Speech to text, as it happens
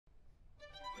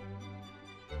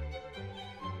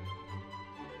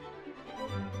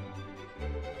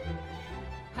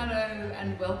Hello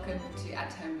and welcome to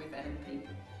At Home with LMP.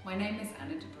 My name is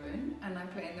Anna de Bruin and I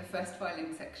play in the first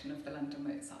violin section of the London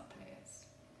Mozart Players.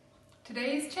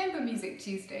 Today is Chamber Music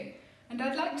Tuesday and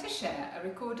I'd like to share a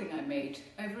recording I made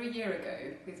over a year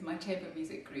ago with my chamber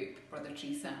music group, Brother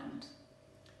Tree Sound.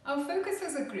 Our focus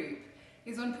as a group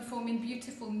is on performing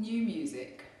beautiful new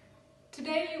music.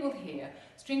 Today you will hear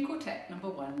String Quartet No.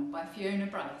 1 by Fiona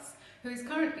Brice, who is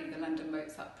currently the London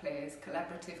Mozart Players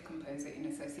Collaborative Composer in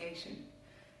Association.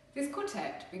 This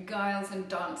quartet beguiles and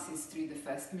dances through the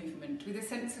first movement with a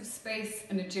sense of space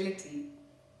and agility.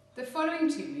 The following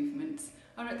two movements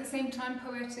are at the same time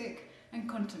poetic and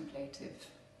contemplative.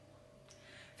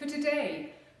 For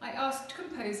today, I asked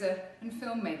composer and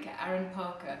filmmaker Aaron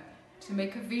Parker to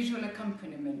make a visual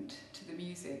accompaniment to the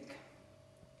music.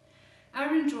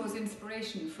 Aaron draws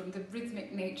inspiration from the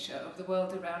rhythmic nature of the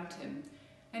world around him,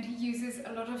 and he uses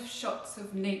a lot of shots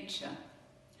of nature.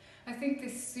 I think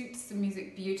this suits the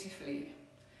music beautifully.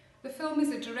 The film is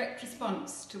a direct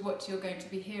response to what you're going to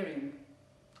be hearing.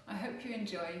 I hope you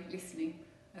enjoy listening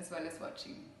as well as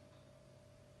watching.